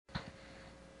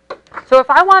So if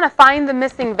I want to find the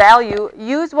missing value,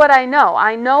 use what I know.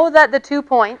 I know that the 2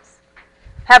 points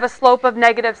have a slope of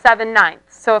negative 7/9.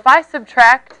 So if I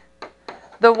subtract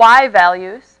the y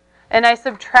values and I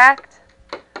subtract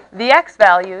the x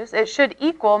values, it should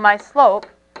equal my slope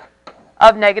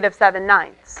of negative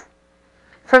 7/9.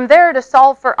 From there, to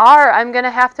solve for r, I'm going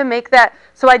to have to make that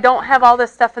so I don't have all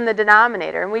this stuff in the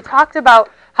denominator. And we talked about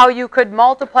how you could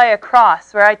multiply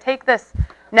across, where I take this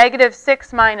negative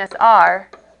 6 minus r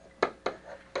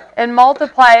and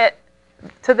multiply it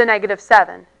to the negative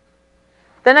 7.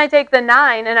 Then I take the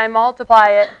 9 and I multiply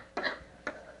it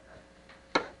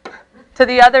to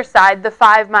the other side, the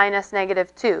 5 minus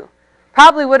negative 2.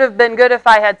 Probably would have been good if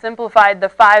I had simplified the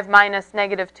 5 minus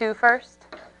negative 2 first.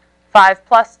 5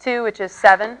 plus 2, which is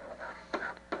 7.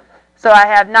 So I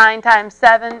have 9 times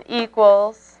 7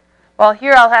 equals, well,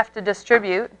 here I'll have to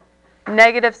distribute.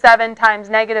 Negative 7 times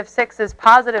negative 6 is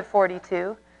positive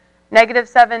 42. Negative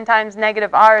 7 times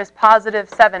negative r is positive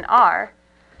 7r.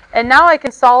 And now I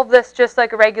can solve this just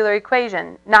like a regular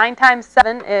equation. 9 times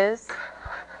 7 is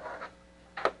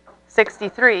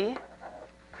 63.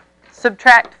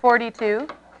 Subtract 42.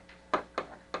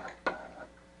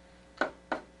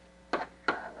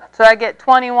 So I get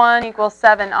 21 equals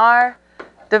 7r.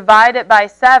 Divide it by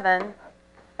 7,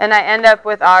 and I end up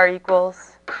with r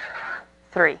equals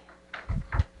 3.